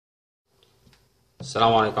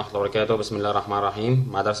السلام عليكم ورحمة الله وبركاته. بسم الله الرحمن الرحيم.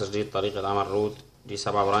 مع درس جديد طريقة عمل روت جي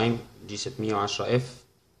 7 برايم جي 610 اف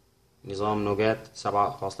نظام نوغات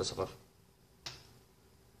 7.0.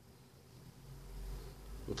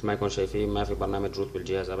 مثل ما يكون شايفين ما في برنامج روت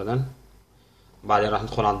بالجهاز ابدا. بعدين راح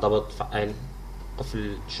ندخل على الضبط فعل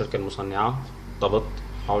قفل الشركة المصنعة، ضبط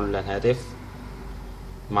حول الهاتف،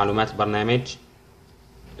 معلومات البرنامج،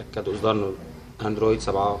 تأكد إصدار أندرويد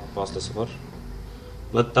 7.0.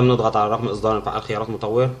 تم نضغط على رقم إصدار نفعل خيارات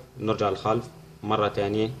مطور، نرجع للخلف مرة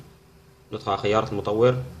تانية، ندخل على خيارات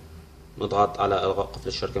المطور، نضغط على إلغاء قفل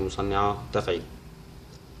الشركة المصنعة تفعيل.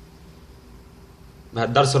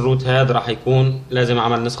 بهالدرس الروت هذا راح يكون لازم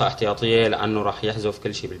أعمل نسخة احتياطية لأنه راح يحذف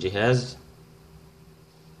كل شي بالجهاز.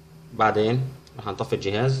 بعدين راح نطفي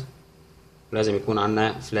الجهاز، ولازم يكون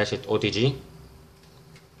عنا فلاشة OTG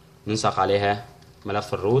ننسخ عليها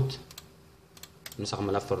ملف الروت، ننسخ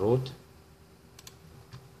ملف الروت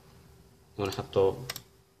ونحطه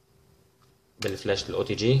بالفلاشة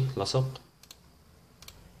OTG لصق.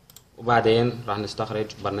 وبعدين راح نستخرج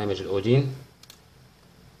برنامج الأودين،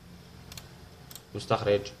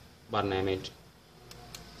 نستخرج برنامج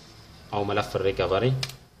أو ملف الريكفري،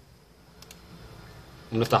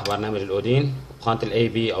 ونفتح برنامج الأودين وقناة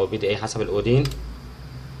الAB أو BDA حسب الأودين،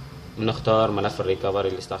 ونختار ملف الريكفري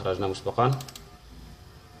اللي استخرجناه مسبقا.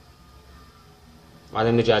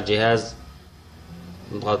 بعدين نجي على الجهاز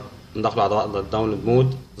ندخل على الداونلود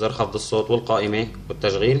مود، زر خفض الصوت والقائمة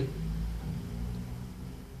والتشغيل.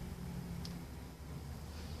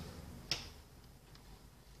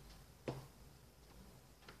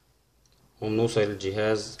 وبنوصل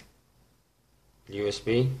الجهاز USB،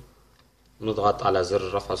 نضغط على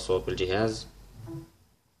زر رفع الصوت بالجهاز،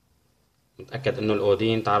 نتأكد انه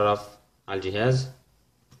الأودين تعرف على الجهاز،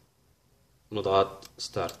 نضغط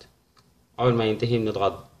ستارت. أول ما ينتهي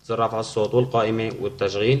بنضغط زر رفع الصوت والقائمة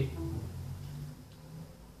والتشغيل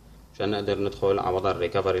عشان نقدر ندخل على وضع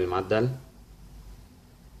الريكفري المعدل.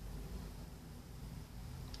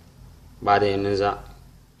 بعدين ننزع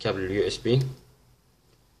كابل USB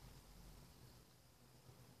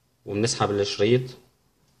وبنسحب الشريط،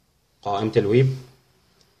 قائمة الويب،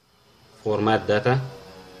 فورمات داتا،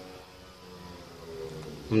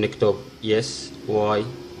 وبنكتب YES،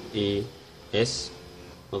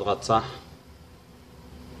 نضغط صح.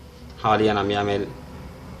 حاليا عم يعمل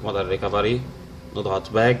وضع الريكفري، نضغط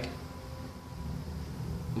باك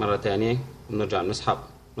مرة تانية ونرجع نسحب،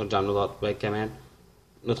 نرجع نضغط باك كمان،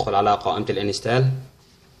 ندخل على قائمة الانستال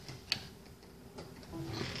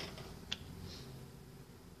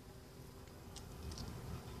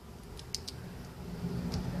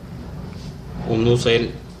وبنوصل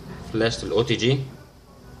فلاشة الOTG،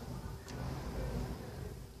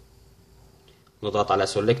 نضغط على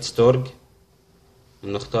Select Storage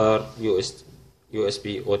ونختار USB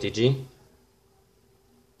OTG.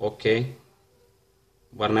 اوكي.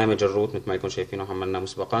 برنامج الروت مثل ما يكون شايفينه حملناه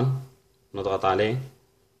مسبقا، نضغط عليه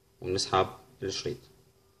ونسحب الشريط.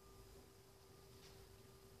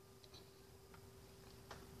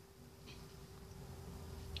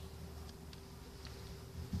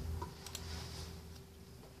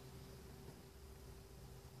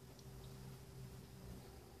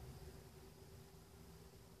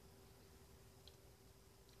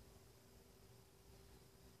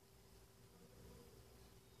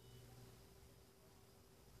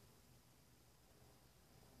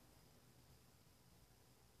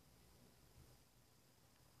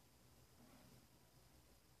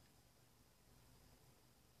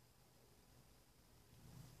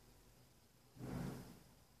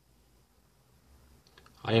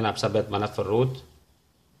 حاليا عم بثبت ملف الروت،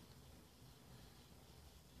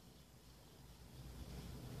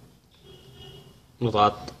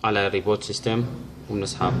 نضغط على ريبوت سيستم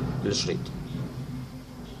وبنسحب الشريط.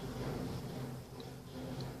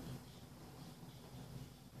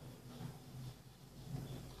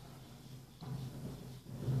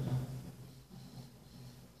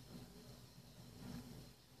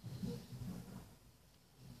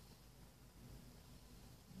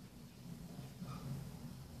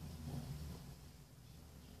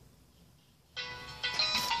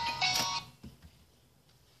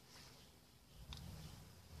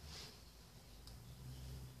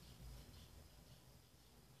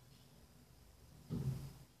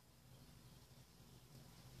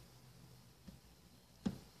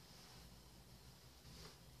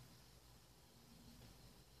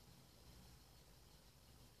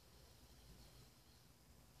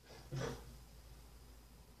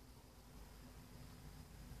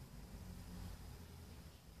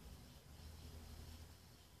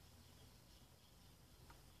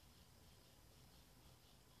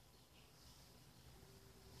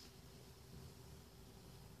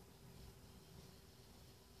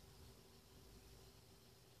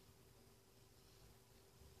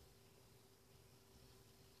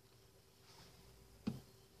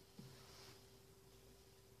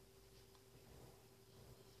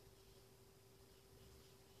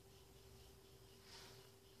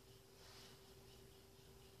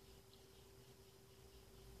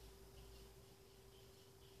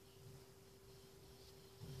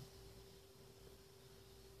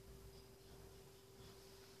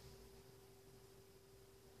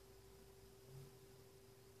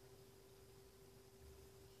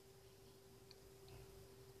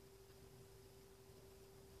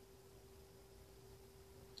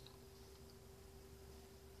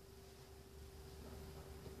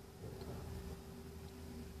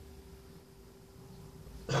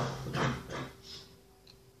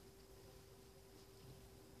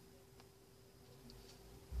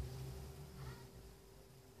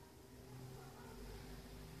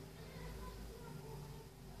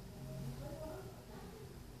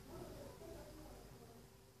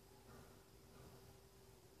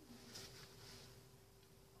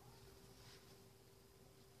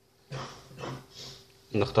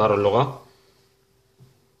 نختار اللغة،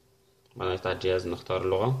 بعدين نفتح الجهاز نختار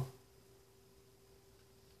اللغة.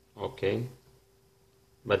 اوكي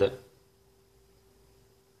بدأ.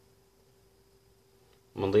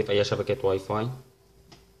 بنضيف اي شبكة واي فاي.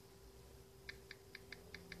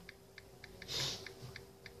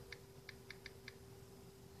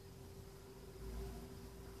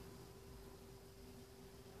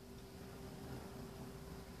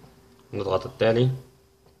 نضغط التالي،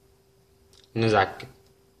 نزعك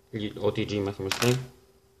الاو تي جي ما في مشكلة،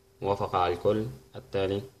 موافقة على الكل،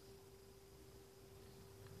 التالي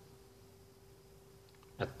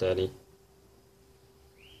التالي.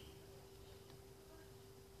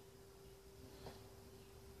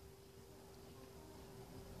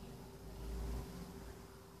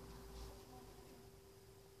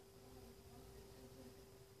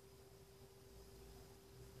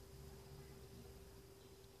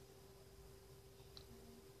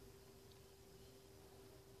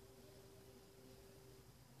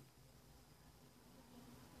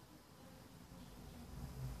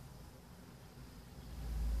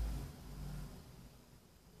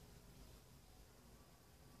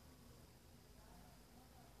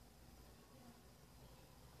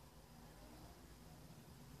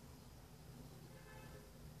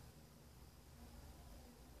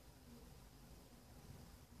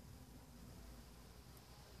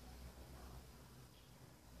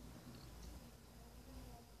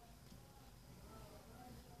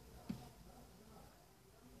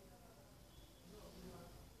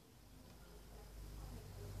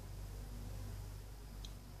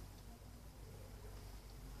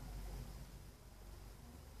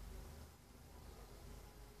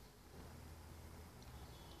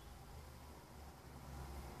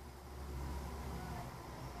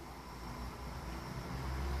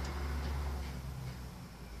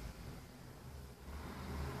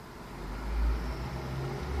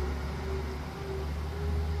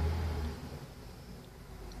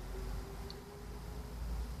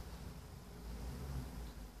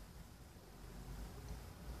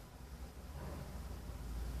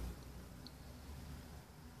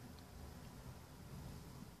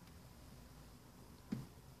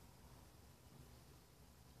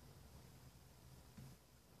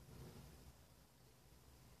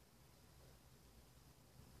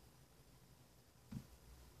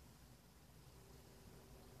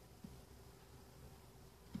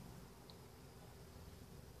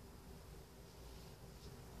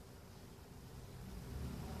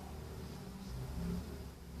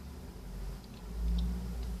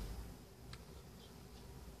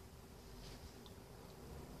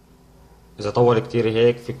 إذا طول كتير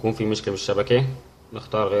هيك يكون في مشكلة بالشبكة،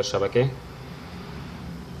 نختار غير شبكة،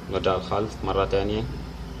 نرجع الخلف مرة تانية.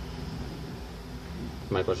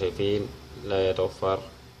 ما يكون شايفين لا يتوفر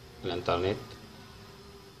الإنترنت،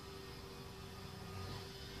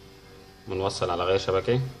 بنوصل على غير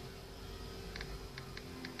شبكة.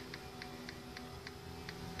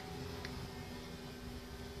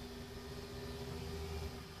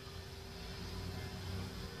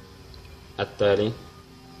 التالي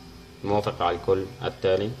موافق على الكل،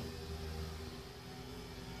 التالي.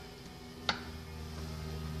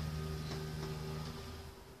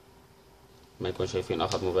 ما يكون شايفين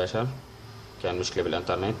أخذ مباشر، كان مشكلة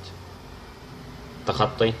بالإنترنت.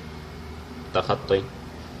 تخطي تخطي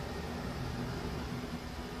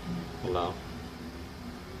الله.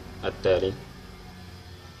 التالي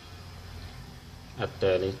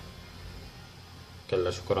التالي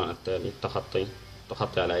كلا شكرا. التالي تخطي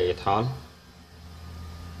تخطي على أي حال.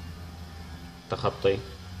 تخطي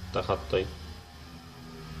تخطي.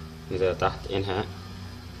 نزل تحت إنهاء.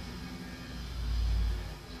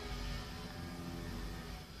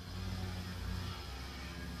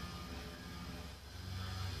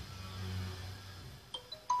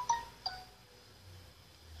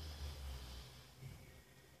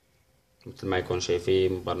 مثل ما يكون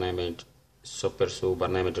شايفين برنامج السوبر سو،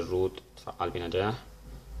 برنامج الروت تفعل بنجاح.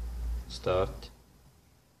 ستارت.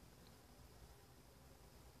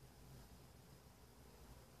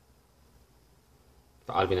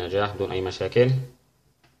 فعل بنجاح بدون أي مشاكل.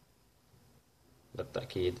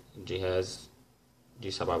 بالتأكيد الجهاز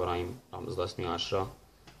G7 برايم رقم إصدار 610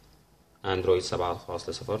 أندرويد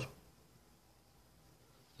 7.0.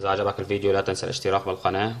 إذا عجبك الفيديو لا تنسى الاشتراك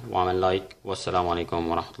بالقناة وعمل لايك، والسلام عليكم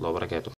ورحمة الله وبركاته.